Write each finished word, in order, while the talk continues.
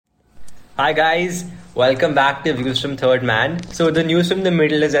Hi guys, welcome back to Views from Third Man. So the news from the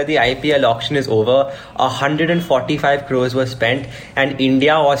middle is that the IPL auction is over. 145 crores were spent, and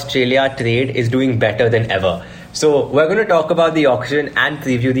India-Australia trade is doing better than ever. So we're going to talk about the auction and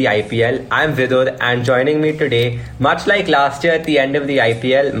preview the IPL. I'm Vidur, and joining me today, much like last year at the end of the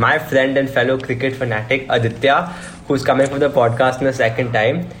IPL, my friend and fellow cricket fanatic Aditya, who's coming for the podcast in the second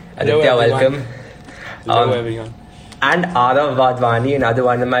time. Aditya, welcome. Hello everyone. And Arav Wadhwani, another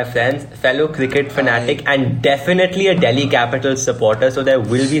one of my friends, fellow cricket fanatic and definitely a Delhi Capitals supporter, so there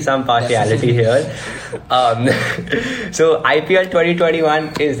will be some partiality here. So IPL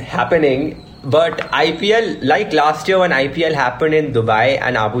 2021 is happening, but IPL, like last year when IPL happened in Dubai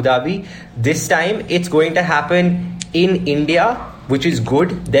and Abu Dhabi, this time it's going to happen in India, which is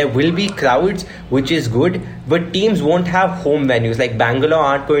good. There will be crowds, which is good, but teams won't have home venues. Like Bangalore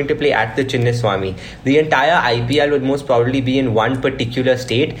aren't going to play at the Chinnaswamy. The entire IPL would most probably be in one particular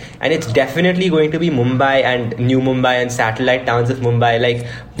state, and it's definitely going to be Mumbai and New Mumbai and satellite towns of Mumbai.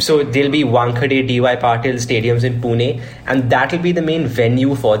 So there'll be Wankhede, DY Patil stadiums in Pune, and that'll be the main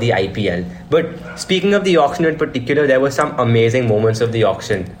venue for the IPL. But speaking of the auction in particular, there were some amazing moments of the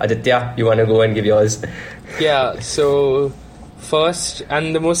auction. Aditya, you want to go and give yours? Yeah, so first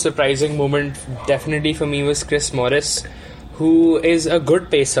and the most surprising moment definitely for me was Chris Morris, who is a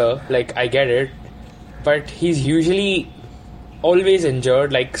good pacer, like I get it, but he's usually always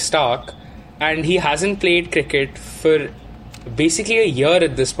injured like Stark, and he hasn't played cricket for basically a year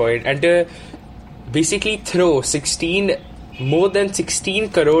at this point, and to basically throw more than 16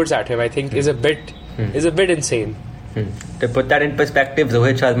 crores at him, I think is a bit insane. To put that in perspective,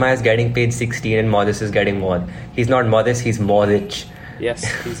 Rohit Sharma is getting paid 16 and Morris is getting more. He's not Morris, he's more rich. Yes,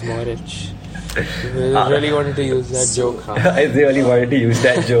 he's more rich. I really wanted to use that joke. Huh? I really wanted to use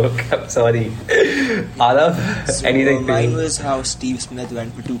that joke. I'm sorry. Arav, anything? Mine was how Steve Smith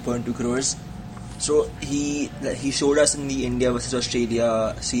went for 2.2 crores. So he showed us in the India versus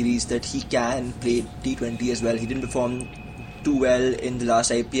Australia series that he can play T20 as well. He didn't perform too well in the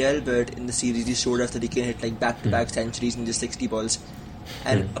last IPL, but in the series he showed us that he can hit like back-to-back centuries in just 60 balls.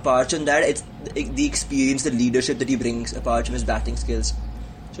 And apart from that, it's the experience, the leadership that he brings apart from his batting skills.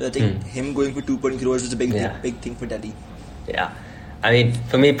 So I think him going for 2.0 crores was a big thing for Delhi. Yeah. I mean,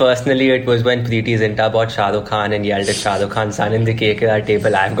 for me personally, it was when Preeti Zinta bought Shah Rukh Khan and yelled at Shah Rukh Khan, son in the KKR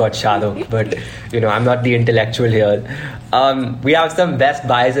table, I've got Shah Rukh. But, I'm not the intellectual here. We have some best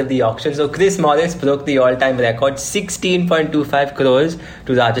buys of the auction. So Chris Morris broke the all-time record, 16.25 crores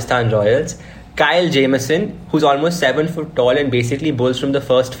to Rajasthan Royals. Kyle Jamieson, who's almost 7 foot tall and basically bowls from the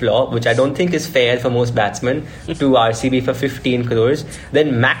first floor, which I don't think is fair for most batsmen, to RCB for 15 crores.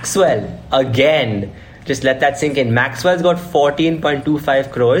 Then Maxwell, again. Just let that sink in. Maxwell's got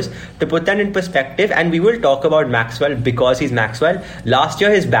 14.25 crores. To put that in perspective, and we will talk about Maxwell because he's Maxwell. Last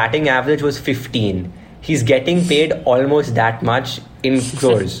year, his batting average was 15. He's getting paid almost that much in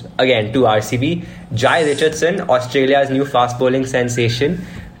crores. Again, to RCB. Jai Richardson, Australia's new fast bowling sensation,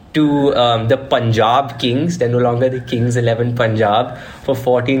 to the Punjab Kings. They're no longer the Kings 11 Punjab, for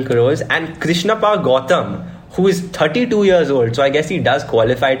 14 crores. And Krishnappa Gautam, who is 32 years old, so I guess he does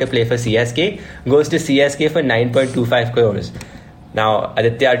qualify to play for CSK, goes to CSK for 9.25 crores. Now,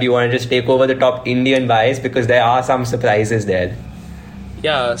 Aditya, do you want to just take over the top Indian buys, because there are some surprises there?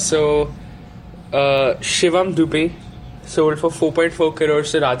 Yeah, so Shivam Dube sold for 4.4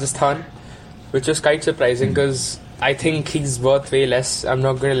 crores to Rajasthan, which was quite surprising because I think he's worth way less, I'm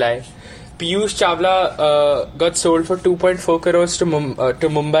not going to lie. Piyush Chawla got sold for 2.4 crores to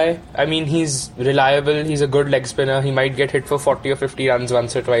Mumbai. I mean, he's reliable, he's a good leg spinner, he might get hit for 40 or 50 runs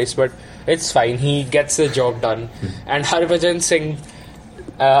once or twice, but it's fine, he gets the job done. And Harbhajan Singh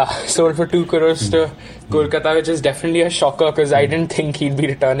sold for 2 crores to Kolkata, which is definitely a shocker because I didn't think he'd be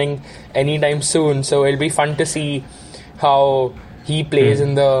returning anytime soon, so it'll be fun to see how he plays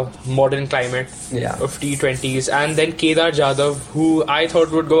in the modern climate of T20s. And then Kedar Jadhav, who I thought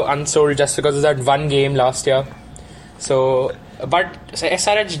would go unsold just because of that one game last year. So, but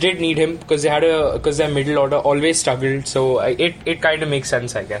SRH did need him because their middle order always struggled. So it kind of makes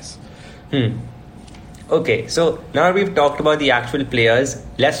sense, I guess. Okay, so now we've talked about the actual players.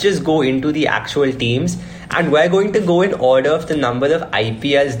 Let's just go into the actual teams, and we're going to go in order of the number of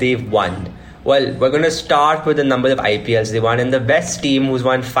IPLs they've won. Well, we're going to start with the number of IPLs they won, and the best team who's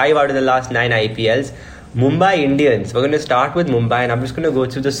won 5 out of the last 9 IPLs, Mumbai Indians. We're going to start with Mumbai, and I'm just going to go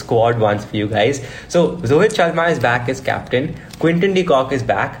through the squad once for you guys. So, Rohit Sharma is back as captain, Quinton de Kock is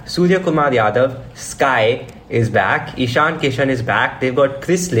back, Surya Kumar Yadav, Sky is back, Ishan Kishan is back, they've got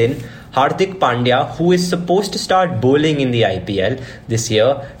Chris Lynn, Hardik Pandya, who is supposed to start bowling in the IPL this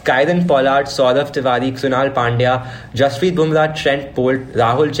year, Kieron Pollard, Saurav Tiwari, Krunal Pandya, Jasprit Bumrah, Trent Bolt,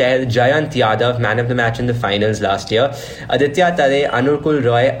 Rahul Chahar, Jayant Yadav, man of the match in the finals last year, Aditya Tare, Anurkul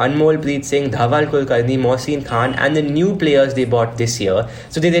Roy, Anmol Preet Singh, Dhawal Kulkarni, Mohsin Khan, and the new players they bought this year.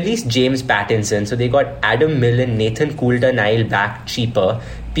 So they released James Pattinson, so they got Adam Millen, Nathan Coulter-Nile back cheaper,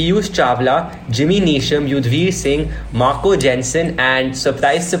 Piyush Chawla, Jimmy Neesham, Yudhvir Singh, Marco Jensen, and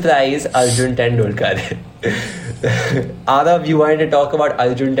surprise, surprise, Arjun Tendulkar. Arav, you wanted to talk about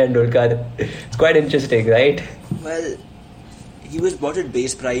Arjun Tendulkar. It's quite interesting, right? Well, he was bought at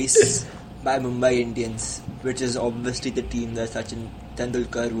base price by Mumbai Indians, which is obviously the team that Sachin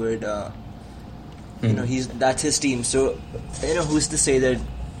Tendulkar would, that's his team. So, who's to say that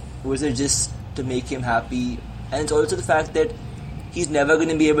was it just to make him happy? And it's also the fact that he's never going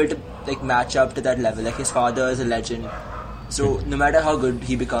to be able to match up to that level. Like, his father is a legend, so no matter how good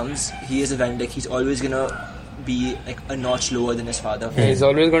he becomes, he is he's always going to be a notch lower than his father. He's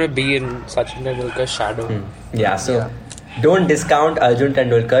always going to be in Sachin Tendulkar's shadow. Don't discount Arjun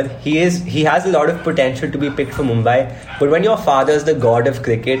Tendulkar. He has a lot of potential to be picked for Mumbai, but when your father is the god of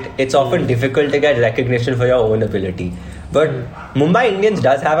cricket, it's often difficult to get recognition for your own ability. But Mumbai Indians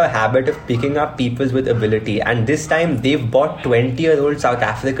does have a habit of picking up people with ability, and this time they've bought 20-year-old South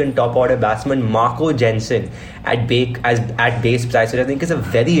African top order batsman Marco Jensen at base price, which I think is a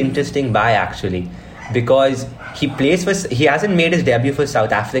very interesting buy actually, because he hasn't made his debut for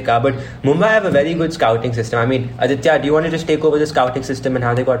South Africa, but Mumbai have a very good scouting system. I mean, Aditya, do you want to just take over the scouting system and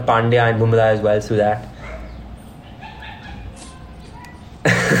how they got Pandya and Bumrah as well through that?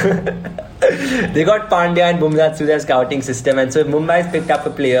 They got Pandya and Bumrah through their scouting system, and so if Mumbai's picked up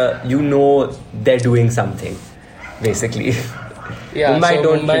a player, they're doing something, basically. Yeah,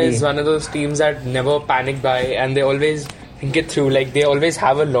 Mumbai is one of those teams that never panic buy, and they always think it through. Like, they always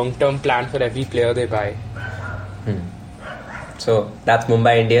have a long-term plan for every player they buy. So that's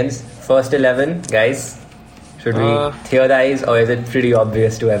Mumbai Indians. First 11, guys. Should we theorize, or is it pretty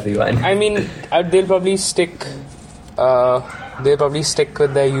obvious to everyone? I mean, they'll probably stick. They'll probably stick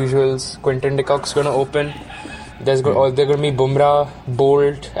with their usuals. Quinton de Kock's going to open. They're going to be Bumrah,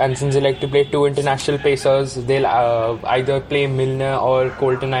 Bolt, and since they like to play two international pacers, they'll either play Milner or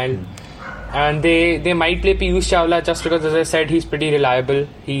Coulter-Nile. And they might play Piyush Chawla just because, as I said, he's pretty reliable.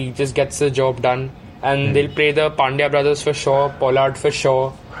 He just gets the job done. And they'll play the Pandya brothers for sure, Pollard for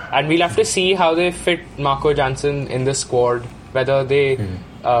sure. And we'll have to see how they fit Marco Jansen in the squad. Whether they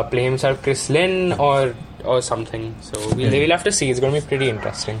play himself Chris Lynn or something. So we'll have to see. It's going to be pretty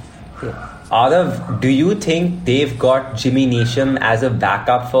interesting. Arav, do you think they've got Jimmy Neesham as a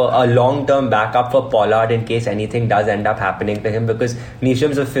long-term backup for Pollard in case anything does end up happening to him? Because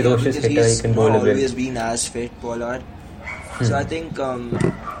Neesham's a ferocious hitter, he can bowl a bit. He's always been as fit, Pollard. So I think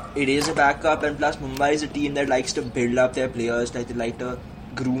it is a backup, and plus Mumbai is a team that likes to build up their players, they like to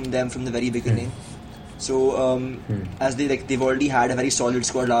groom them from the very beginning. So as they've already had a very solid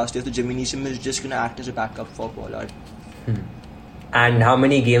squad last year, so Jimmy Neesham is just going to act as a backup for Pollard. And how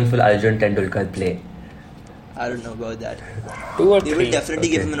many games will Arjun Tendulkar play? I don't know about that. 2 or 3. They will definitely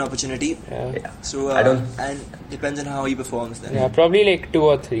give him an opportunity. Yeah. So and depends on how he performs then. Yeah, probably 2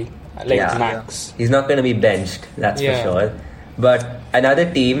 or 3, max. He's not going to be benched, that's for sure. But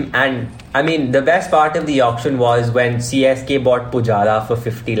another team, and I mean, the best part of the auction was when CSK bought Pujara for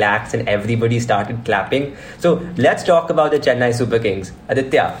 50 lakhs and everybody started clapping. So let's talk about the Chennai Super Kings.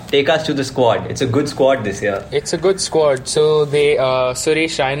 Aditya, take us to the squad. It's a good squad this year. It's a good squad. So they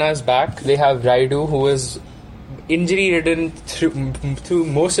Suresh Raina is back. They have Raidu, who is injury-ridden through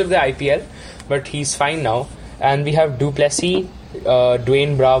most of the IPL, but he's fine now. And we have Duplessis,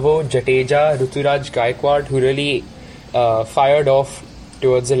 Dwayne Bravo, Jadeja, Ruturaj Gaikwad, who really fired off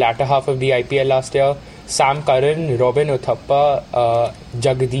towards the latter half of the IPL last year. Sam Curran, Robin Uthappa,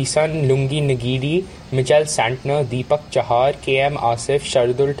 Jagdishan, Lungi Nagidi, Mitchell Santner, Deepak Chahar, KM Asif,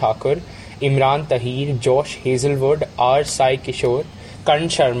 Shardul Thakur, Imran Tahir, Josh Hazelwood, R. Sai Kishore, Karan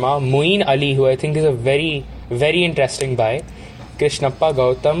Sharma, Moeen Ali, who I think is a very, very interesting buy, Krishnappa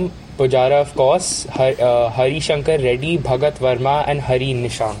Gautam, Pujara of course, Hari Shankar Reddy, Bhagat Verma, and Hari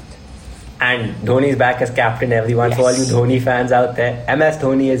Nishant. And Dhoni's back as captain, everyone. Yes. For all you Dhoni fans out there, MS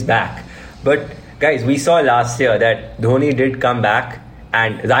Dhoni is back. But guys, we saw last year that Dhoni did come back,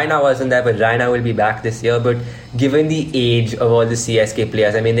 and Raina wasn't there, but Raina will be back this year. But given the age of all the CSK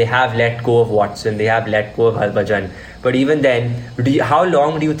players, I mean, they have let go of Watson, they have let go of Harbhajan. But even then, how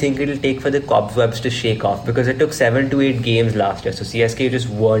long do you think it'll take for the cobwebs to shake off? Because it took 7 to 8 games last year, so CSK just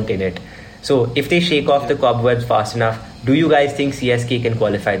weren't in it. So if they shake off the cobwebs fast enough, do you guys think CSK can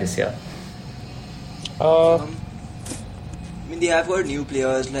qualify this year? mean, they have got new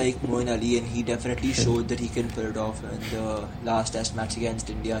players like Moeen Ali, and he definitely showed that he can pull it off in the last Test match against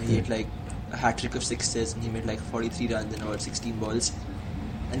India. He had like a hat trick of sixes, and he made like 43 runs in about 16 balls.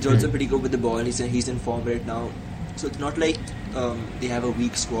 And he's also pretty good with the ball. He's in form right now. So it's not like they have a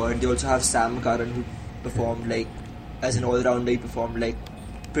weak squad. They also have Sam Curran, who performed like as an all-rounder. He performed like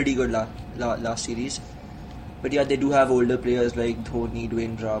pretty good last series. But yeah, they do have older players like Dhoni,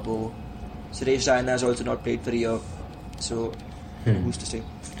 Dwayne Bravo. Suresh Raina has also not played for a year. So who's to say?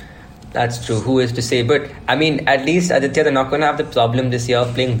 That's true. Who is to say? But I mean, at least Aditya, they're not going to have the problem this year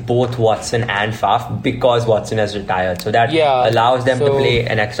of playing both Watson and Faf because Watson has retired. So that allows them to play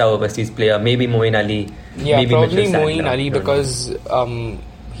an extra overseas player. Maybe Moeen Ali. Yeah, maybe probably Mitchell Moeen Ali because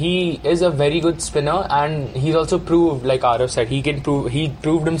he is a very good spinner, and he's also proved, like Arav said, he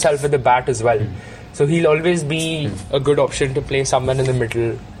proved himself with the bat as well. So he'll always be a good option to play somewhere in the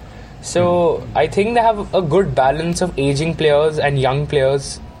middle. So I think they have a good balance of aging players and young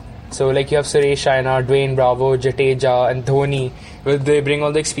players. So like you have Suresh Raina, Dwayne Bravo, Jadeja and Dhoni. Well, they bring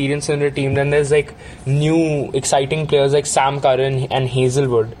all the experience in the team. Then there's like new exciting players like Sam Curran and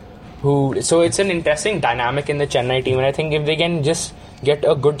Hazelwood. So it's an interesting dynamic in the Chennai team, and I think if they can just get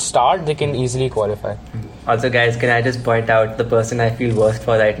a good start, they can easily qualify. Also, guys, can I just point out the person I feel worst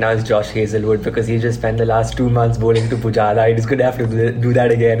for right now is Josh Hazelwood, because he just spent the last 2 months bowling to Pujara. He's going to have to do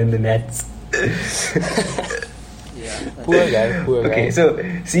that again in the nets. Poor guy. Okay, so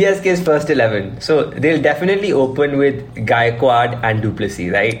CSK's first 11. So they'll definitely open with Gaikwad and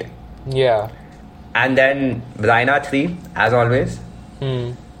Duplessis, right? Yeah. And then Raina 3, as always.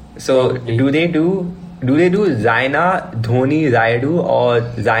 So Probably. do they do Raina, Dhoni, Rayudu, or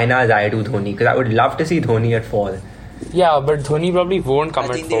Raina, Rayudu, Dhoni? Because I would love to see Dhoni at 4. Yeah, but Dhoni probably won't come I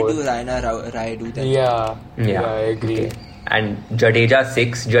at think 4. they do Raina, Rayudu then. Yeah, I agree. Okay. And Jadeja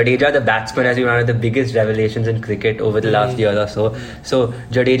 6. Jadeja, the batsman, has been one of the biggest revelations in cricket over the last year or so. So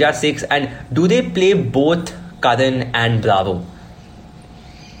Jadeja 6. And do they play both Curran and Bravo?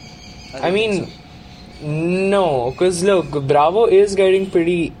 I mean, no, because look, Bravo is getting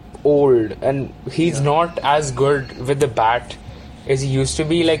pretty old, and he's not as good with the bat as he used to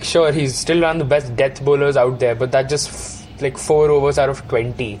be. Like, sure, he's still one of the best death bowlers out there, but that's just like 4 overs out of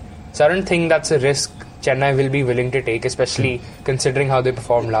 20. So I don't think that's a risk Chennai will be willing to take, especially considering how they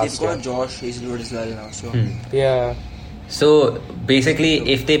performed last year. They've got Josh Hazelwood as well now, so Yeah. So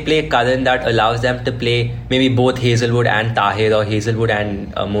basically, if they play Curran, that allows them to play maybe both Hazelwood and Tahir, or Hazelwood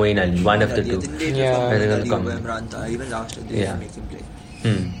and Moeen Ali, one of the two. Even last year they didn't make him play.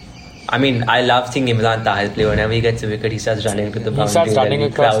 I mean, I love seeing Imran Tahir play. Whenever he gets a wicket, he starts running to the boundary. He starts running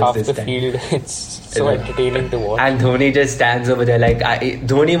and across crowds half this the time. field. It's so entertaining to watch. And Dhoni just stands over there like...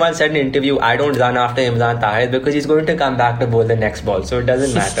 Dhoni once said in an interview, I don't run after Imran Tahir because he's going to come back to bowl the next ball, so it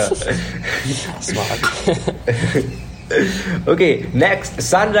doesn't matter. Smart. Okay, next,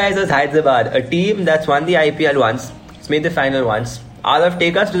 Sunrisers Hyderabad, a team that's won the IPL once, it's made the final once. Arav,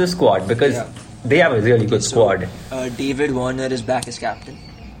 take us to the squad, because they have a really good squad. David Warner is back as captain,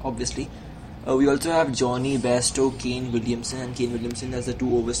 obviously. We also have Johnny Bairstow, Kane Williamson, and Kane Williamson as the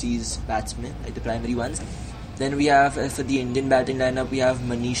 2 overseas batsmen, like the primary ones. Then we have, for the Indian batting lineup, we have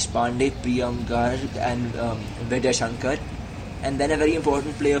Manish Pandey, Priyam Garg, and Vidya Shankar. And then a very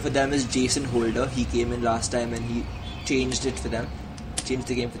important player for them is Jason Holder. He came in last time and he changed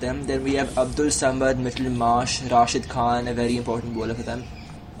the game for them. Then we have Abdul Samad, Mitchell Marsh, Rashid Khan, a very important bowler for them.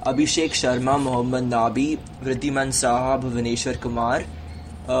 Abhishek Sharma, Mohammad Nabi, Vridhiman Saha, Bhuvaneshwar Kumar,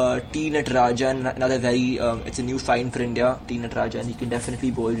 T. Natarajan, another very, it's a new find for India, T. Natarajan, he can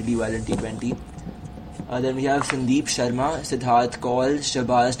definitely bowl really well in T20. Then we have Sandeep Sharma, Siddharth Kaul,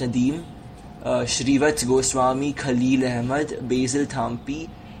 Shabaz Nadeem, Shrivats Goswami, Khalil Ahmed, Basil Thampi,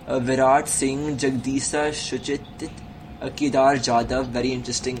 Virat Singh, Jagdisha Shuchit, Kedar Jadhav, very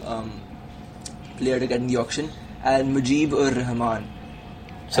interesting player to get in the auction, and Mujib ur Rahman.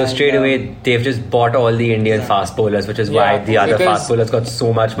 So straight away, they've just bought all the Indian fast bowlers, which is why the other fast bowlers got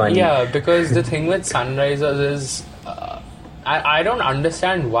so much money. Yeah, because the thing with Sunrisers is, I don't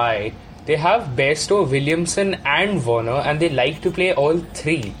understand why. They have Bairstow, Williamson and Warner, and they like to play all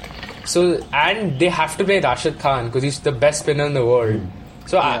 3. So, and they have to play Rashid Khan because he's the best spinner in the world.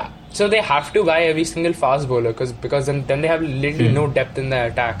 So they have to buy every single fast bowler because then they have literally no depth in their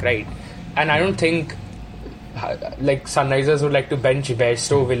attack, right? And I don't think like Sunrisers would like to bench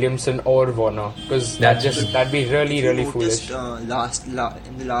Bairstow, Williamson or Warner because that'd be really foolish. In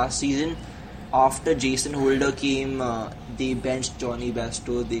the last season, after Jason Holder came, they benched Johnny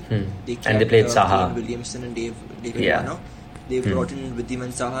Bairstow. They kept, and they played Saha, Kane Williamson and David Warner. They brought in Vridhiman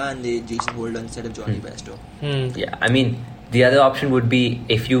Saha and Jason Holder instead of Johnny Bairstow. Yeah, I mean, the other option would be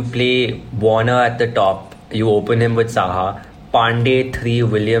if you play Warner at the top, you open him with Saha, Pandey 3,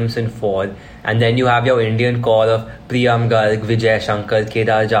 Williamson 4, and then you have your Indian core of Priyam Garg, Vijay Shankar,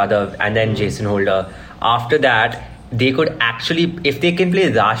 Kedar Jadhav, and then Jason Holder. After that, they could actually, if they can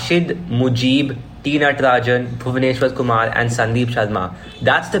play Rashid, Mujib, T. Natarajan, Bhuvneshwar Kumar, and Sandeep Sharma,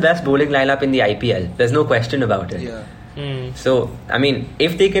 that's the best bowling lineup in the IPL. There's no question about it. Yeah. So, I mean,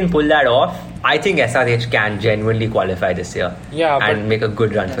 if they can pull that off, I think SRH can genuinely qualify this year and make a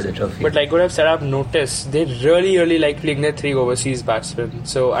good run for the trophy. But like what I've said, I've noticed they really like playing their 3 overseas batsmen.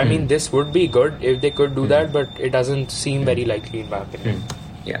 So, I mean, this would be good if they could do that, but it doesn't seem very likely in my opinion.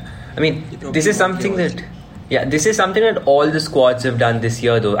 Yeah. I mean, this is something that... Yeah, this is something that all the squads have done this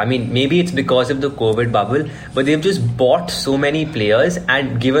year though. I mean, maybe it's because of the COVID bubble, but they've just bought so many players,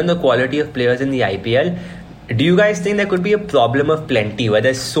 and given the quality of players in the IPL, do you guys think there could be a problem of plenty where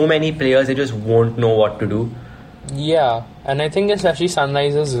there's so many players they just won't know what to do? Yeah, and I think especially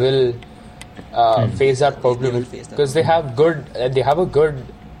Sunrisers will face that problem because they have a good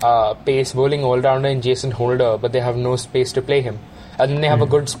pace bowling all-rounder in Jason Holder, but they have no space to play him. And then they have a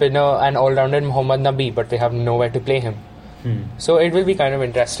good spinner and all-rounder in Mohammad Nabi, but they have nowhere to play him. So it will be kind of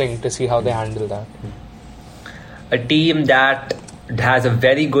interesting to see how they handle that. A team that has a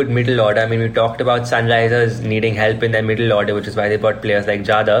very good middle order. I mean, we talked about Sunrisers needing help in their middle order, which is why they bought players like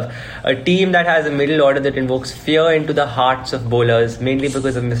Jadhav. A team that has a middle order that invokes fear into the hearts of bowlers, mainly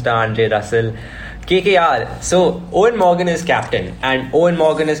because of Mr. Andre Russell. KKR. So, Owen Morgan is captain, and Owen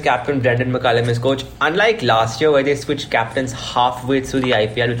Morgan is captain, Brendan McCullum is coach. Unlike last year where they switched captains halfway through the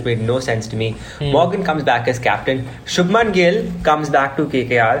IPL, which made no sense to me, Morgan comes back as captain. Shubman Gill comes back to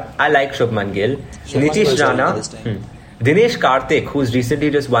KKR. I like Shubman Gill. Nitish Rana. Dinesh Karthik, who's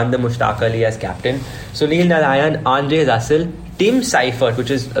recently just won the Mushtaq Ali as captain. Sunil Narayan, Andre Russell, Tim Seifert, which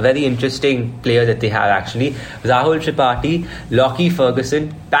is a very interesting player that they have actually. Rahul Tripathi, Lockie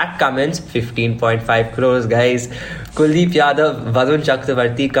Ferguson, Pat Cummins, 15.5 crores guys. Kuldeep Yadav, Varun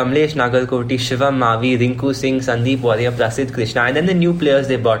Chakravarti, Kamlesh Nagarkoti, Shivam Mavi, Rinku Singh, Sandeep Warrior, Prasidh Krishna, and then the new players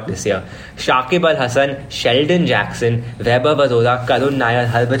they bought this year. Shakib Al Hasan, Sheldon Jackson, Vaibhav Arora, Karun Nair,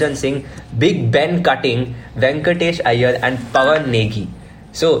 Harbhajan Singh, Big Ben Cutting, Venkatesh Iyer, and Pawan Negi.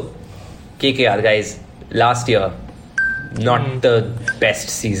 So, KKR guys, last year, not the best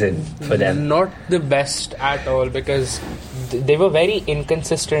season for them. Not the best at all, because they were very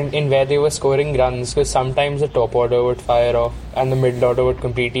inconsistent in where they were scoring runs, because sometimes the top order would fire off and the middle order would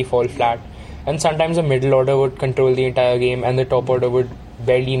completely fall flat, and sometimes the middle order would control the entire game and the top order would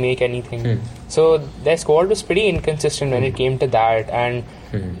barely make anything. So their squad was pretty inconsistent when it came to that, and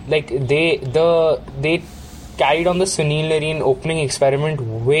like they carried on the Sunil Narine opening experiment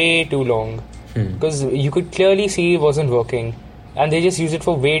way too long, because you could clearly see it wasn't working, and they just used it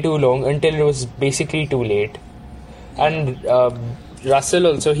for way too long until it was basically too late. And Russell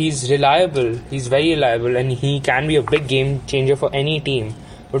also, he's reliable, he's very reliable, and he can be a big game changer for any team,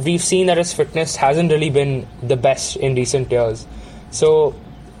 but we've seen that his fitness hasn't really been the best in recent years. So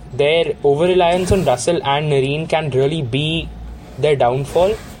their over-reliance on Russell and Narine can really be their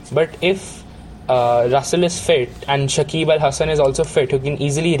downfall. But if Russell is fit and Shakib Al Hasan is also fit, who can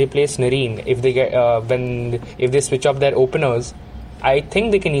easily replace Narine if they get if they switch up their openers, I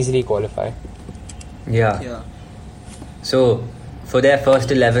think they can easily qualify. Yeah. So for their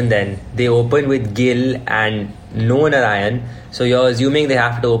first 11 then, they open with Gill and no Narayan. So you're assuming they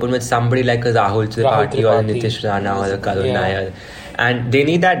have to open with somebody like a Rahul Tripathi or a Nitish Rana or a Karun Nair. And they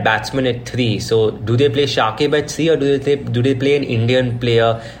need that batsman at 3. So do they play Shakib at 3, or do they play an Indian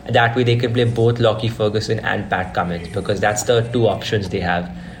player? That way they can play both Lockie Ferguson and Pat Cummins, because that's the two options they have.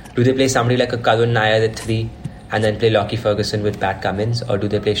 Do they play somebody like a Karun Nair at 3 and then play Lockie Ferguson with Pat Cummins, or do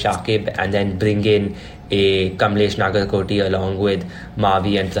they play Shakib and then bring in a Kamlesh Nagarkoti along with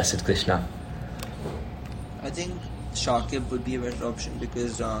Mavi and Prasidh Krishna? I think Shakib would be a better option,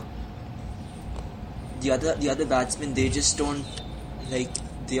 because the other batsmen, they just don't, like,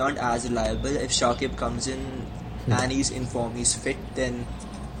 they aren't as reliable. If Shakib comes in and he's in form, he's fit, then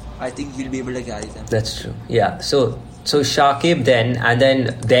I think he'll be able to carry them. That's true. Yeah. So Shakib then, and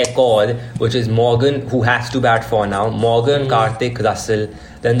then their core, which is Morgan, who has to bat for now, Morgan, Karthik, Russell,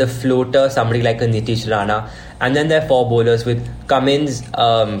 then the floater, somebody like a Nitish Rana, and then their 4 bowlers with Cummins,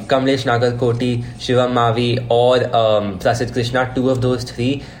 Kamlesh Nagarkoti, Shivam Mavi, or Prasidh Krishna, 2 of those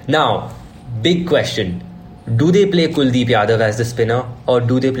 3. Now, big question. Do they play Kuldeep Yadav as the spinner, or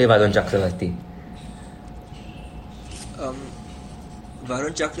do they play Varun Chakravarti?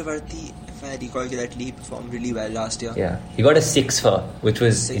 Varun Chakravarti, if I recall correctly, he performed really well last year. Yeah, he got a 6 for, which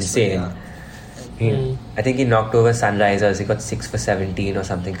was insane. I think he knocked over Sunrisers. He got 6 for 17 or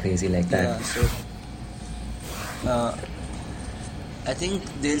something crazy like that. Yeah, so I think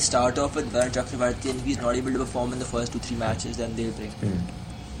they'll start off with Varun Chakravarti, and if he's not able to perform in the first 2-3 matches, then they'll bring.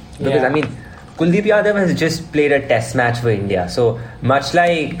 Because, I mean, Kuldeep Yadav has just played a test match for India. So, much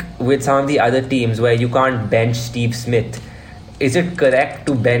like with some of the other teams where you can't bench Steve Smith, is it correct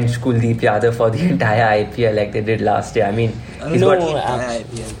to bench Kuldeep Yadav for the entire IPL like they did last year? I mean, he's got...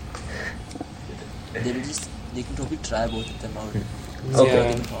 IPL. They can probably try both of them out.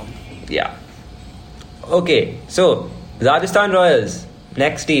 Okay. Yeah. Okay, so Rajasthan Royals,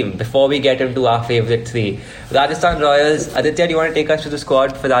 next team, before we get into our favourite three. Rajasthan Royals, Aditya, do you want to take us to the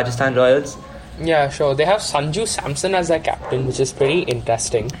squad for Rajasthan Royals? Yeah, sure. They have Sanju Samson as their captain, which is pretty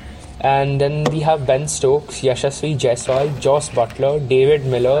interesting. And then we have Ben Stokes, Yashasvi Jaiswal, Joss Butler, David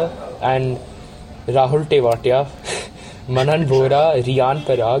Miller, and Rahul Tewatia, Manan Vora, Riyan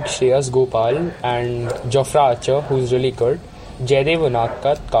Parag, Shreyas Gopal, and Jofra Archer, who's really good. Jaydev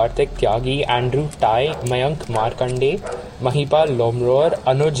Unadkat, Karthik Tyagi, Andrew Tai, Mayank Markande, Mahipal Lomror,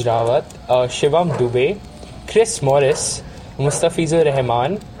 Anuj Rawat, Shivam Dubey, Chris Morris, Mustafizur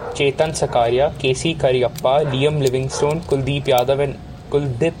Rahman, Chetan Sakaria, Casey Karyappa, Liam Livingstone, Kuldeep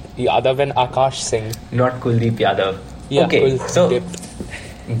Yadav and Akash Singh. Not Kuldeep Yadav. Yeah, okay, so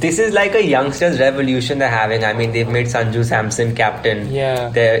this is like a youngsters' revolution they're having. I mean, they've made Sanju Samson captain. Yeah.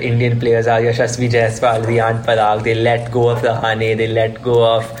 Their Indian players are Yashasvi Jaiswal, Riyan Parag. They let go of Rahane. They let go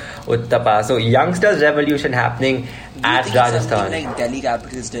of Uttapa. So, youngsters' revolution happening at Rajasthan. Like Delhi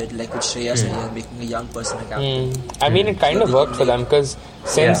Capitals did, like with Shreyas Iyer, making a young person a captain. I mean, it kind of worked for them because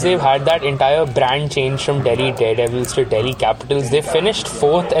since they've had that entire brand change from Delhi Daredevils to Delhi Capitals, they finished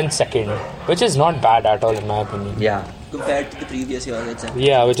 4th and 2nd, which is not bad at all in my opinion. Yeah. Compared to the previous year, exactly.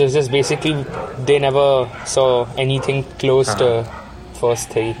 Yeah, which is just basically they never saw anything close to first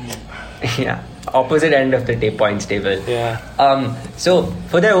 3. Yeah. Opposite end of the points table. Yeah. So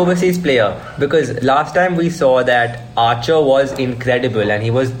for their overseas player, because last time we saw that Archer was incredible and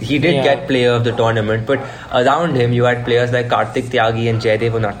he did get player of the tournament, but around him you had players like Karthik Tyagi and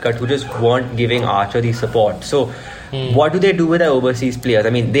Jaydev Unadkat who just weren't giving Archer the support. So what do they do with their overseas players? I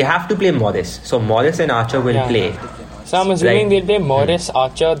mean, they have to play Morris. So Morris and Archer will play. So I'm assuming they'll play Morris,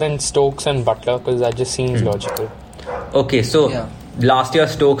 Archer, then Stokes and Butler because that just seems logical. Okay, so last year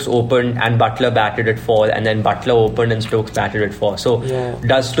Stokes opened and Butler batted at 4, and then Butler opened and Stokes batted at 4. So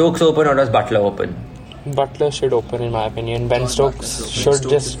does Stokes open or does Butler open? Butler should open in my opinion. Ben Stokes should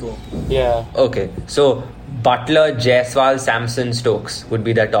just... Yeah. Okay, so Butler, Jaiswal, Samson, Stokes would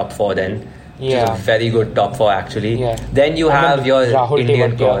be their top 4 then. Yeah. Which is a very good top 4 actually. Yeah. Then you have your Rahul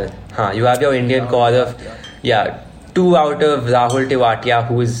Indian core. You have your Indian core of... 2 out of Rahul Tewatia,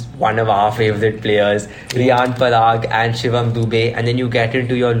 who is one of our favourite players, Riyan Parag and Shivam Dubey, and then you get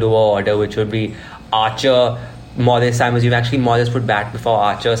into your lower order, which would be Archer, Morris. I'm assuming actually Morris would bat before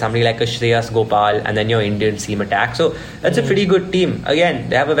Archer, somebody like a Shreyas Gopal, and then your Indian seam attack. So that's a pretty good team. Again,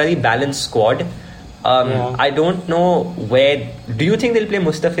 they have a very balanced squad. I don't know where... Do you think they'll play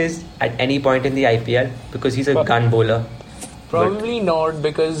Mustafiz at any point in the IPL? Because he's a gun bowler. Probably not,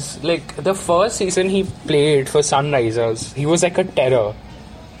 because like the first season he played for Sunrisers, he was like a terror.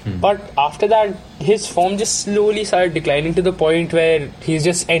 But after that, his form just slowly started declining to the point where he's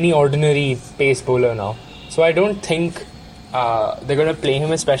just any ordinary pace bowler now. So I don't think they're going to play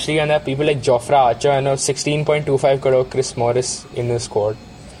him, especially when there are people like Jofra Archer and a 16.25 crore Chris Morris in the squad.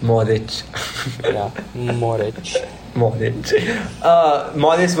 Morris.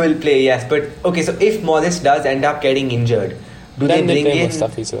 Morris will play, yes, but okay, so if Morris does end up getting injured, do then they bring in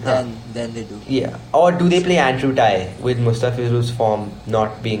Mustafizur? Then they do. Yeah, or do they play Andrew Tai with Mustafizur's form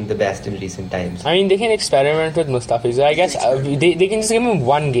not being the best in recent times? I mean, they can experiment with Mustafizur. I guess they can just give him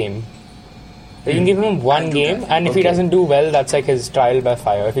one game. They can give him one game, and if he doesn't do well, that's like his trial by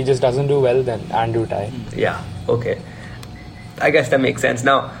fire. If he just doesn't do well, then Andrew Tai. Yeah, okay. I guess that makes sense.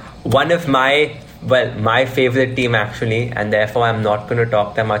 Now, one of my favourite team actually, and therefore I'm not going to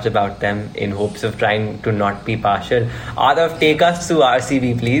talk that much about them in hopes of trying to not be partial. Arav, take us to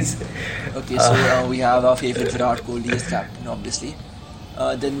RCB, please. Okay, so we have our favourite Virat Kohli as captain, obviously.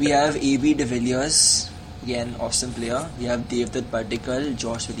 Then we have AB de Villiers, again, awesome player. We have Devdutt Padikkal,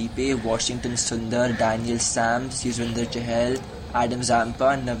 Josh Philippe, Washington Sundar, Daniel Sams, Yuzvendra Chahal, Adam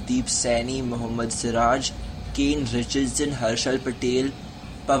Zampa, Navdeep Saini, Mohammad Siraj, Kane Richardson, Harshal Patel,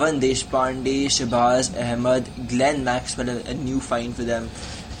 Pawan Deshpande, Shabazz Ahmed, Glenn Maxwell, a new find for them.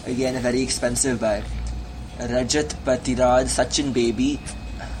 Again, a very expensive bag. Rajat Patiraj, Sachin Baby,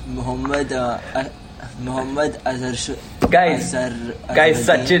 Mohammad Mohammad Azhar. Guys,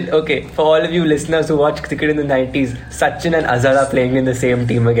 Sachin, okay, for all of you listeners who watched cricket in the 90s, Sachin and Azhar are playing in the same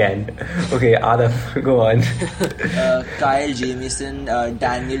team again. Okay, Arif, go on. Kyle Jamieson,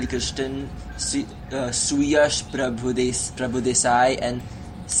 Daniel Christian, Suyash Prabhudesai, and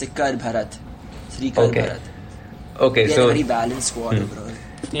Sikar Bharat. Srikar Bharat. Okay, they so... are a very balanced squad overall.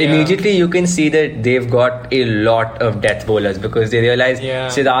 Yeah. Immediately you can see that they've got a lot of death bowlers because they realize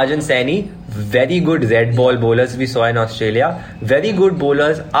Siraj and Saini, very good red ball bowlers we saw in Australia, very good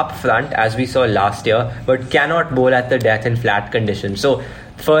bowlers up front as we saw last year, but cannot bowl at the death in flat conditions. So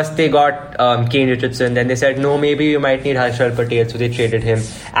first they got Kane Richardson, then they said no, maybe we might need Harshal Patel, so they traded him.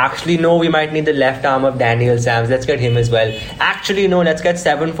 Actually no, we might need the left arm of Daniel Sams, let's get him as well. Actually no, let's get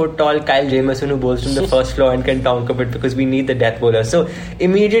 7 foot tall Kyle Jamieson who bowls from the first floor and can tonk a bit because we need the death bowler. So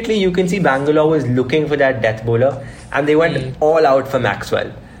immediately you can see Bangalore was looking for that death bowler and they went all out for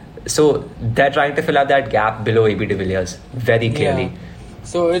Maxwell. So they're trying to fill up that gap below AB de Villiers very clearly. Yeah.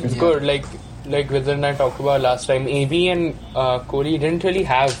 So it's good, like Vidar and I talked about last time, AB and Kohli didn't really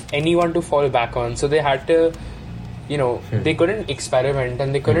have anyone to fall back on, so they had to, they couldn't experiment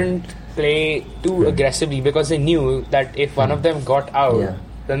and they couldn't play too aggressively because they knew that if one of them got out,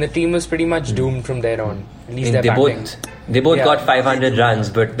 then the team was pretty much doomed from there on. At least their batting. They both got 500 runs,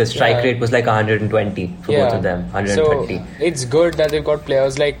 but the strike rate was like 120 for both of them. 120. So it's good that they've got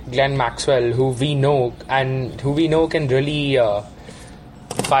players like Glenn Maxwell, who we know can really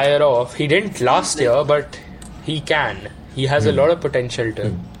fire off. He didn't last year, but he can. He has a lot of potential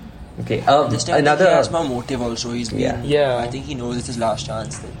to. Okay. This time he has more motive also. He's been, I think he knows it's his last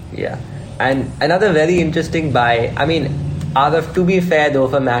chance. Then. Yeah. And another very interesting buy. I mean, to be fair though,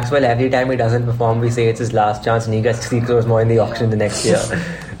 for Maxwell, every time he doesn't perform, we say it's his last chance and he gets 3 crores more in the auction the next year.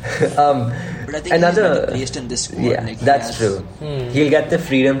 But I think he's better placed in this squad. Yeah, that's true. He'll get the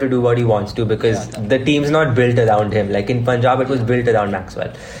freedom to do what he wants to because the team's not built around him. Like in Punjab, it was built around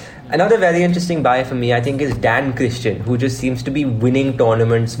Maxwell. Another very interesting buy for me, I think, is Dan Christian, who just seems to be winning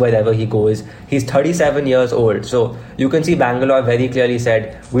tournaments wherever he goes. He's 37 years old. So you can see Bangalore very clearly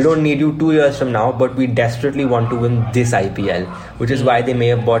said, we don't need you 2 years from now, but we desperately want to win this IPL, which is why they may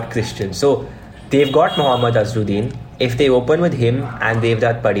have bought Christian. So they've got Mohammad Azharuddin. If they open with him and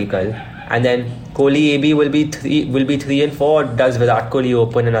Devdutt Padikkal, and then Kohli AB will be 3 and 4, does Virat Kohli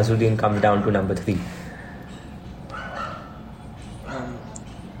open and Azharuddin comes down to number 3?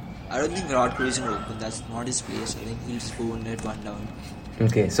 I don't think Virat Kohli is going to open. That's not his place. I think he'll just go and let one down.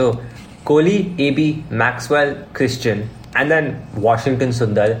 Okay, so Kohli, AB, Maxwell, Christian, and then Washington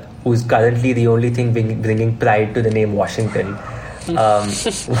Sundar, who's currently the only thing bringing pride to the name Washington.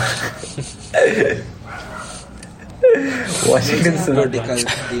 Washington Sundar.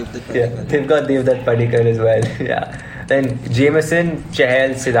 They've got Devdutt Padikkal as well. Yeah. Then Jamieson,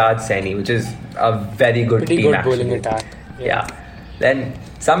 Chahal, Siraj, Saini, which is a very good pretty team good actually. bowling attack. Yeah. Then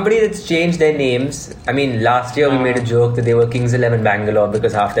somebody that's changed their names. I mean, last year we made a joke that they were Kings 11 Bangalore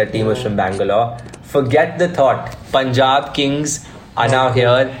because half their team was from Bangalore. Forget the thought. Punjab Kings are now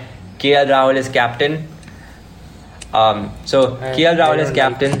here. KL Rahul is captain. KL Rahul is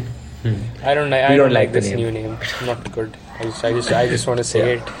captain. I don't like this new name. Not good. I just want to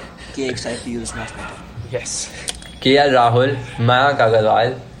say it. KXIP is much better. Yes. KL Rahul, Mayank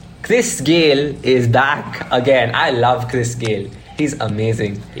Agarwal. Chris Gale is back again. I love Chris Gale. He's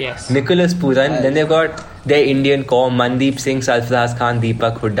amazing. Yes. Nicholas Puran. Then they've got their Indian core, Mandeep Singh, Sarfaraz Khan,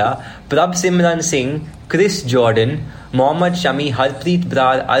 Deepak Hooda, Prabh Simran Singh, Chris Jordan, Mohammad Shami, Harpreet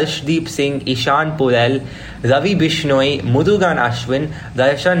Brar, Arshdeep Singh, Ishan Porel, Ravi Bishnoi, Murugan Ashwin,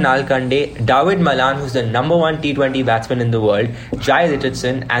 Darshan Nalkande, David Malan, who's the number 1 T20 batsman in the world, Jai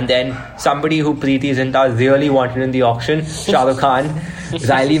Richardson, and then somebody who Preeti Zinta really wanted in the auction, Shah Rukh Khan,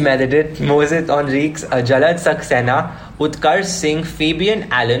 Riley Meredith, Moses Enriques, Jalad Saxena, Utkarsh Singh,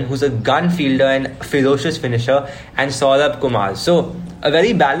 Fabian Allen, who's a gun fielder and ferocious finisher, and Saurabh Kumar. So, a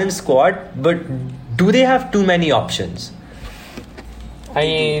very balanced squad, but do they have too many options?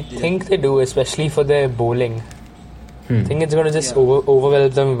 I think they do, especially for their bowling. I think it's going to just overwhelm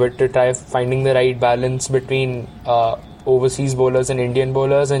them a bit to try finding the right balance between overseas bowlers and Indian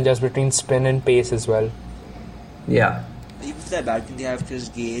bowlers, and just between spin and pace as well. Yeah. Even for their batting, they have Chris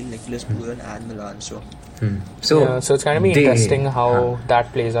Gale, Nicholas Puran, and Milan. So it's going to be interesting how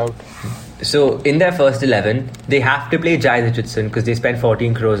that plays out. So in their first 11, they have to play Jai Richardson because they spent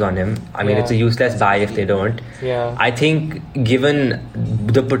 14 crores on him. I mean, it's a useless buy if they don't. Yeah. I think given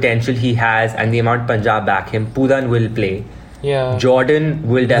the potential he has and the amount Punjab back him, Puran will play. Yeah. Jordan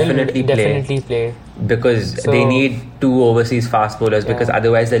will definitely play. Because they need 2 overseas fast bowlers, because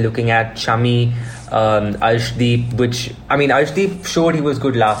otherwise they're looking at Shami, Arshdeep, Arshdeep showed he was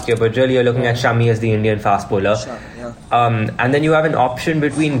good last year, but really you're looking at Shami as the Indian fast bowler. And then you have an option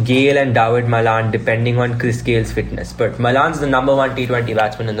between Gale and David Malan depending on Chris Gale's fitness. But Malan's the number 1 T20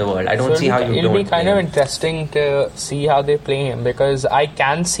 batsman in the world. I don't see how you don't. It'll be kind of interesting to see how they play him, because I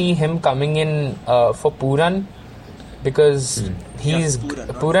can see him coming in for Pooran, because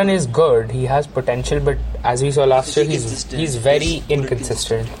Pooran is good. He has potential, but as we saw last year, he's very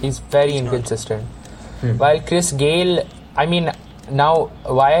inconsistent. He's very inconsistent. While Chris Gale, now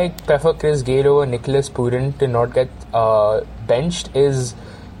why I prefer Chris Gale over Nicholas Pooran to not get benched is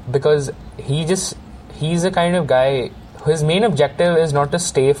because he's the kind of guy. His main objective is not to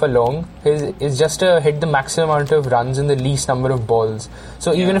stay for long. Is just to hit the maximum amount of runs in the least number of balls.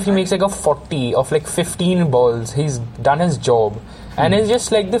 So even if he makes like a 40 of like 15 balls, he's done his job. And it's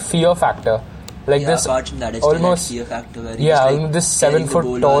just like the fear factor. Like this apart from that, it's almost fear factor where this 7 foot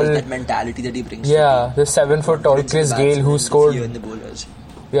bowlers, tall, that mentality that he brings. This 7 foot tall Chris Gale who scored.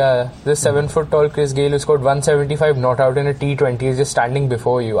 This 7 foot tall Chris Gale who scored 175 not out in a T20 is just standing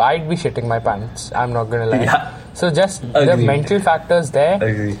before you. I'd be shitting my pants. I'm not gonna lie. So just the mental factors there.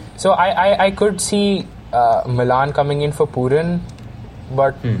 Agreed. So I could see Malan coming in for Pooran,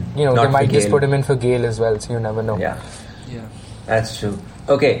 but they might just put him in for Gale as well. So you never know. Yeah, that's true.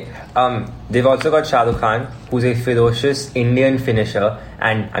 Okay, they've also got Shah Rukh Khan, who's a ferocious Indian finisher,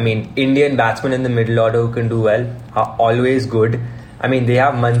 and Indian batsmen in the middle order who can do well are always good. They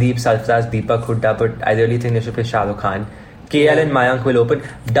have Mandeep, Sarfraz, Deepak Hooda, but I really think they should play Shah Rukh Khan. KL and Mayank will open.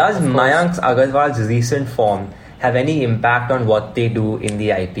 Does Mayank Agarwal's recent form have any impact on what they do in the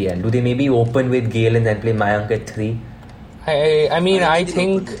IPL? Do they maybe open with Gale and then play Mayank at 3? I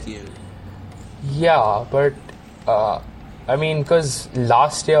think but because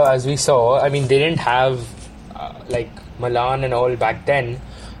last year, as we saw, they didn't have like Malan and all back then,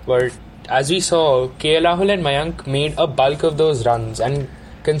 but as we saw, KL Rahul and Mayank made a bulk of those runs, and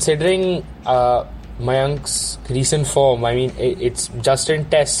considering Mayank's recent form, it's just in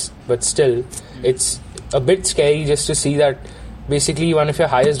tests, but still, it's a bit scary just to see that basically one of your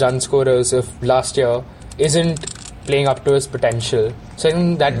highest run scorers of last year isn't playing up to his potential. So I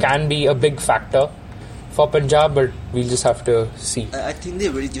think that can be a big factor for Punjab, but we'll just have to see. I think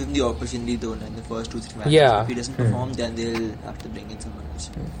they've already given the opportunity though in the first 2-3 matches. If he doesn't perform, then they'll have to bring in someone else.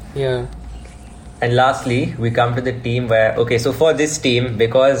 And lastly, we come to the team where, so for this team,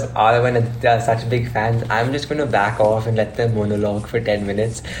 because Arav and Aditya are such big fans, I'm just going to back off and let them monologue for 10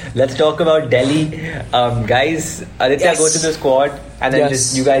 minutes. Let's talk about Delhi. Guys, Aditya, go to the squad and then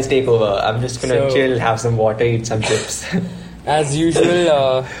just you guys take over. I'm just going to chill, have some water, eat some chips. As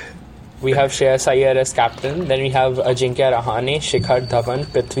usual, we have Shreyas Iyer as captain. Then we have Ajinkya Rahane, Shikhar Dhawan,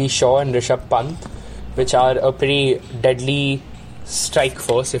 Prithvi Shaw and Rishabh Pant, which are a pretty deadly strike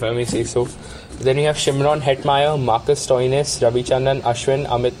force, if I may say so. Then we have Shimron Hetmeyer, Marcus Stoinis, Ravichandran Ashwin,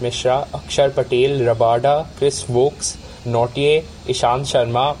 Amit Mishra, Akshar Patel, Rabada, Chris Wokes, Nauthier, Ishant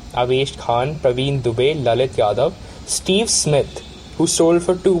Sharma, Avesh Khan, Praveen Dubey, Lalit Yadav, Steve Smith, who sold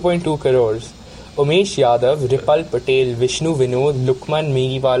for 2.2 crores, Umesh Yadav, Ripal Patel, Vishnu Vinod, Lukman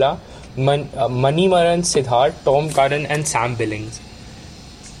Meghwala, Manimaran Siddharth, Tom Curran and Sam Billings.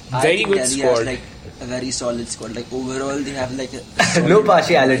 Very good squad. A very solid squad. Like overall, they have like a no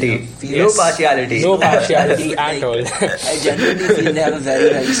partiality. No partiality at all. I genuinely feel they have a very,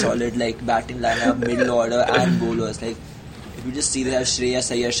 very solid batting lineup, middle order, and bowlers. Like if you just see, they have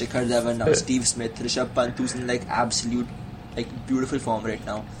Shreyas Iyer, Shikhar Dhawan, now Steve Smith, Rishabh Pant, who's in absolute beautiful form right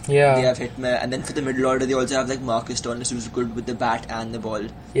now. They have Hetmeyer, and then for the middle order, they also have Marcus Stoinis, who's good with the bat and the ball.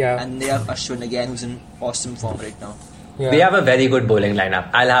 And they have Ashwin again, who's in awesome form right now. They have a very good bowling lineup.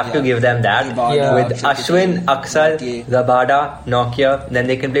 I'll have to give them that. With Ashwin, Aksar, Rabada, Nokia, then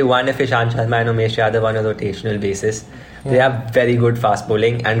they can play one if Ishant Sharma and Umesh Yadav on a rotational basis. They have very good fast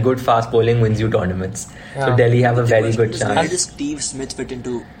bowling, and good fast bowling wins you tournaments. So Delhi have a very good chance. How does Steve Smith fit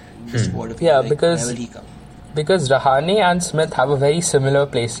into the squad? Because Rahane and Smith have a very similar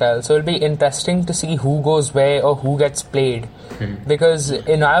playstyle, so it'll be interesting to see who goes where or who gets played. Because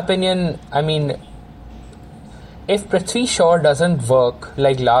in my opinion, if Prithvi Shaw doesn't work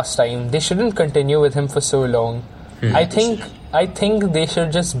like last time, they shouldn't continue with him for so long. I think they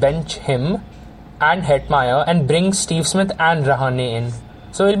should just bench him and Hetmeyer and bring Steve Smith and Rahane in.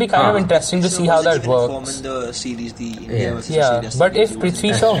 So it'll be kind of interesting to see how that works. In the series, the India versus Australia but if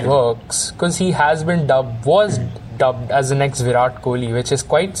Prithvi Shaw works, because he has been dubbed as the next Virat Kohli, which is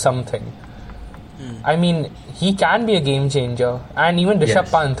quite something. I mean, he can be a game changer. And even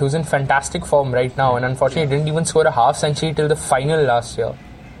Rishabh Pant, who's in fantastic form right now, and unfortunately didn't even score a half century till the final last year.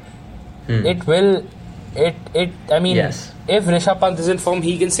 It will. I mean, if Rishabh Pant is in form,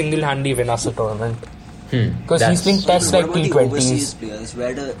 he can single-handedly win us a tournament. Because he's playing tests like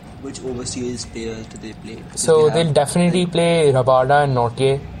T20s. Which overseas players do they play? So they'll definitely play Rabada and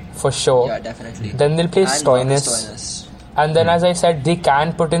Nortje for sure. Yeah, definitely. Then they'll play Stoinis. And then, as I said, they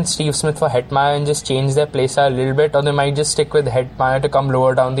can put in Steve Smith for Hetmyer and just change their playstyle a little bit, or they might just stick with Hetmyer to come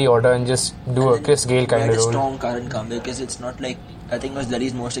lower down the order and just do a Chris Gayle kind of role. Where does Tom Curran come? Because it's not like, I think it was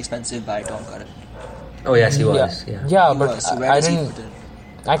Delhi's most expensive buy, Tom Curran. Oh yes, he was. Yeah, but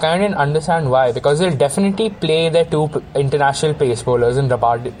So I kind of didn't understand why, because they'll definitely play their two international pace bowlers in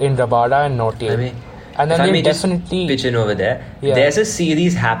Rabada and Nortje. I mean, and then they'll definitely pitch in over there. Yeah. There's a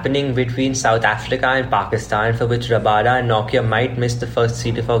series happening between South Africa and Pakistan for which Rabada and Nortje might miss the first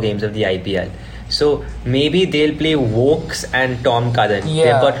 3 to 4 games of the IPL. So maybe they'll play Wokes and Tom Curran. They've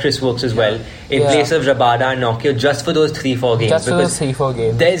got Chris Wokes as well in place of Rabada and Nortje just for those 3-4 games. Just for those 3-4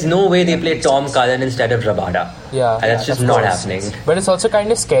 games. There's no way they play Tom Curran instead of Rabada. And that's just not happening. But it's also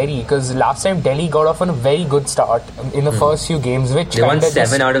kind of scary because last time Delhi got off on a very good start in the first few games, which they won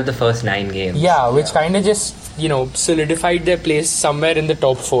 7 out of the first 9 games. Which kind of just solidified their place somewhere in the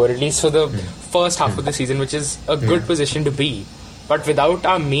top 4, at least for the first half of the season, which is a good position to be. But without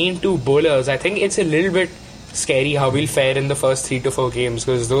our main 2 bowlers, I think it's a little bit scary how we'll fare in the first 3 to 4 games,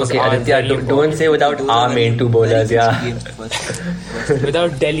 because those are very don't say without our main 2 bowlers,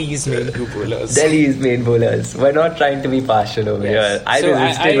 without Delhi's main 2 bowlers. Delhi's main bowlers. We're not trying to be partial over here. I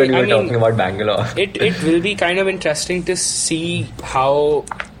resisted when we were talking about Bangalore. It will be kind of interesting to see how...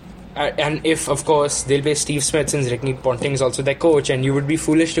 and if, of course, they'll play Steve Smith, since Ricky Ponting is also their coach, and you would be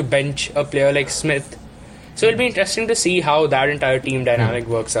foolish to bench a player like Smith. So it'll be interesting to see how that entire team dynamic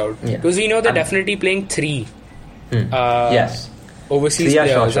works out. Because we know they're definitely playing 3 overseas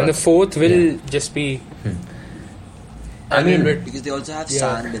players, and the 4th will just be... I mean, because they also have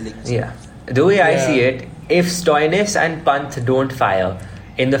Sam Billings. The way I see it, if Stoinis and Pant don't fire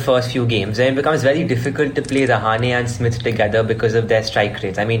in the first few games, then it becomes very difficult to play Rahane and Smith together because of their strike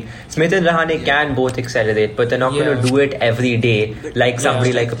rates. I mean, Smith and Rahane can both accelerate, but they're not going to do it every day like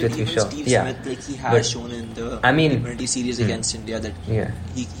somebody like a Prithvi Shaw. Steve Smith, like he has shown in the T20 series against India that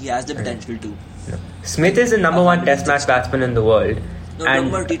he has the potential to. Smith is the number 1 Test match batsman in the world.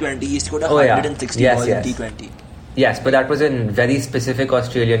 Number T20, he scored 160 balls in T20. Yes, but that was in very specific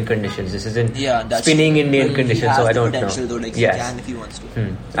Australian conditions. This is in spinning Indian conditions, so I don't know. Though, like he can if he wants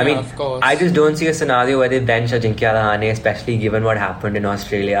to. I mean, I just don't see a scenario where they bench Ajinkya Rahane, especially given what happened in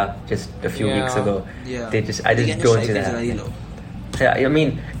Australia just a few weeks ago. I just don't see that happening. I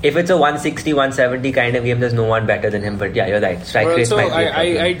mean, if it's a 160, 170 kind of game, there's no one better than him. But yeah, you're right. Strike rate might be a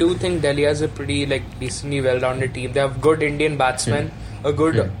problem. I do think Delhi has a pretty decently well-rounded team. They have good Indian batsmen. A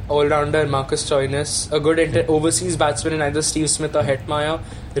good all-rounder Marcus Stoinis, a good overseas batsman in either Steve Smith or Hetmyer,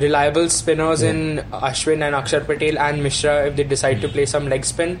 reliable spinners in Ashwin and Akshar Patel and Mishra if they decide to play some leg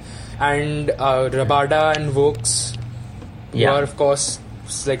spin, and Rabada and Wokes, who are of course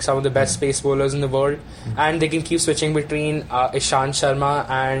like some of the best pace bowlers in the world, and they can keep switching between Ishant Sharma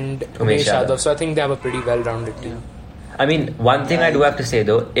and Umesh Yadav. So I think they have a pretty well-rounded team. I mean, one thing I do have to say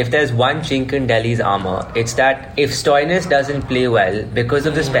though, if there's one chink in Delhi's armour, it's that if Stoinis doesn't play well, because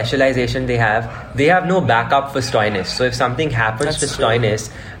of the specialisation they have no backup for Stoinis. So if something happens to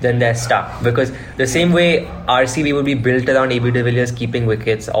Stoinis, then they're stuck. Because the same way RCB would be built around AB de Villiers keeping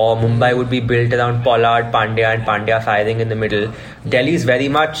wickets, or Mumbai would be built around Pollard, Pandya and Pandya firing in the middle, Delhi is very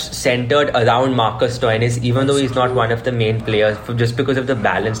much centred around Marcus Stoinis, even though he's not one of the main players, just because of the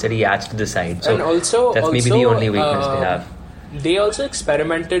balance that he adds to the side. So and also, that's maybe the only weakness they have. They also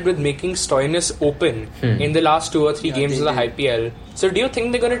experimented with making Stoinis open in the last 2 or 3 games of the IPL. So do you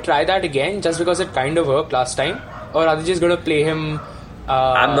think they're going to try that again just because it kind of worked last time? Or are they just going to play him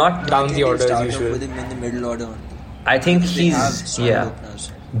I'm not down the order as usual? With him in the middle order. I think he's...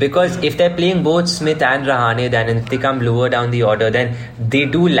 Because if they're playing both Smith and Rahane, then if they come lower down the order, then they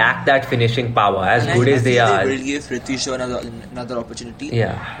do lack that finishing power. As good as they are, they will give Prithvi Shaw another opportunity.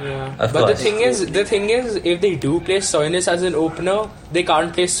 Of but course. the thing is, if they do play Stoinis as an opener, they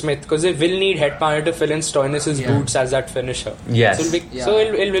can't play Smith because they will need Hetmyer to fill in Stoinis' boots as that finisher. Yes. So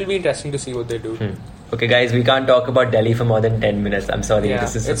it will be interesting to see what they do. Okay, guys, we can't talk about Delhi for more than 10 minutes. I'm sorry,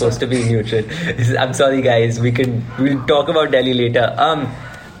 this is supposed to be neutral. I'm sorry, guys. We'll talk about Delhi later.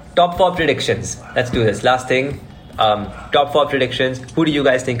 Top 4 predictions. Let's do this. Last thing. Top 4 predictions. Who do you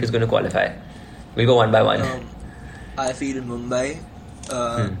guys think is going to qualify? We'll go one by one. I feel Mumbai,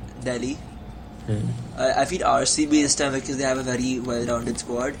 Delhi. I feel RCB this time because they have a very well-rounded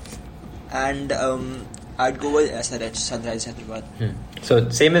squad. and I'd go with SRH, Sunrise Hyderabad. So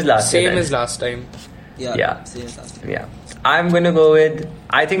same as last year. Same as last time. Yeah, same as last time. Yeah. I'm going to go with,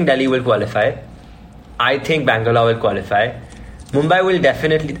 I think Delhi will qualify. I think Bangalore will qualify. Mumbai will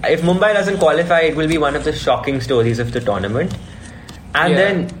definitely, if Mumbai doesn't qualify, it will be one of the shocking stories of the tournament. And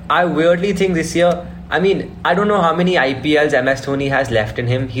then I weirdly think this year, I mean, I don't know how many IPLs MS Dhoni has left in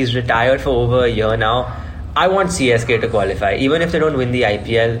him. He's retired for over a year now. I want CSK to qualify. Even if they don't win the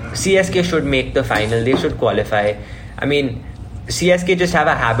IPL, CSK should make the final. They should qualify. I mean, CSK just have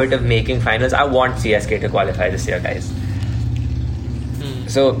a habit of making finals. I want CSK to qualify this year, guys.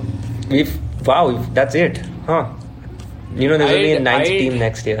 So, that's it. Huh. You know, there's only a ninth team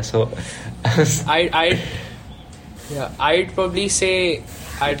next year, so... I'd probably say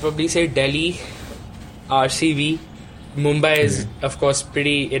Delhi, RCB, Mumbai is of course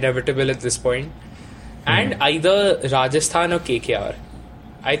pretty inevitable at this point, and either Rajasthan or KKR.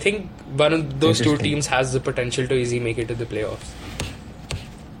 I think one of those two teams has the potential to easily make it to the playoffs.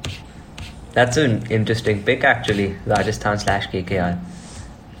 That's an interesting pick, actually. Rajasthan / KKR.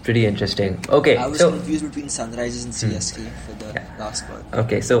 Pretty interesting. Okay, I was confused between Sunrisers and CSK for the last part.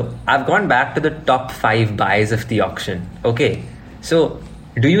 Okay, so I've gone back to the top 5 buys of the auction. Okay, so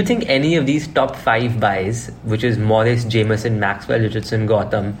do you think any of these top 5 buys, which is Morris, Jameson, Maxwell, Richardson,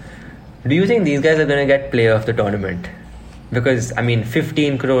 Gautam, do you think these guys are going to get player of the tournament? Because, I mean,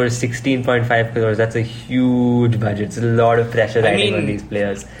 15 crores, 16.5 crores, that's a huge budget. It's a lot of pressure riding on these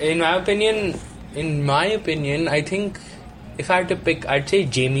players. In my opinion, I think if I had to pick, I'd say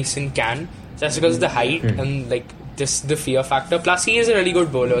Jamieson can, just because of the height and like just the fear factor. Plus, he is a really good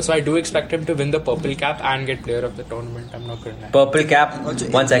bowler, so I do expect him to win the purple cap and get player of the tournament. I'm not going to lie. Purple cap.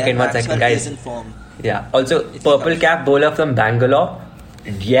 One second, guys. Yeah. Also, purple cap bowler from Bangalore.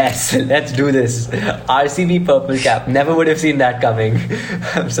 Yes, let's do this. RCB purple cap. Never would have seen that coming.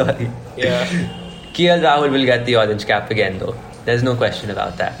 I'm sorry. Yeah. KL Rahul will get the orange cap again, though. There's no question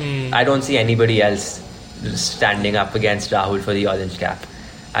about that. I don't see anybody else standing up against Rahul for the orange cap.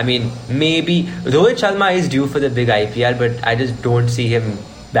 I mean, maybe Rohit Sharma is due for the big IPL, but I just don't see him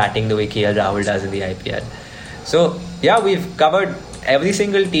batting the way KL Rahul does in the IPL. So, yeah, we've covered every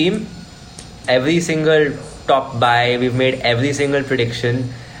single team, every single top buy, we've made every single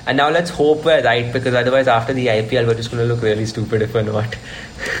prediction, and now let's hope we're right, because otherwise after the IPL we're just going to look really stupid if we're not.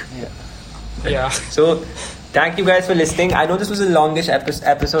 Yeah. So thank you guys for listening. I know this was a longish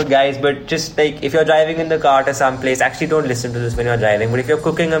episode, guys, but just like if you're driving in the car to some place, actually don't listen to this when you're driving, but if you're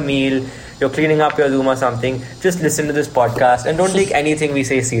cooking a meal, you're cleaning up your room or something, just listen to this podcast and don't take anything we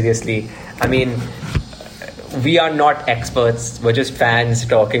say seriously. I mean, we are not experts, we're just fans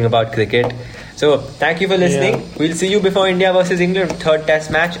talking about cricket. So thank you for listening. We'll see you before India versus England, third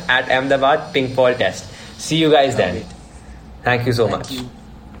test match at Ahmedabad, pink ball test. See you guys then. Thank you so much.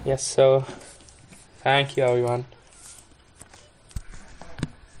 Yes, so thank you everyone.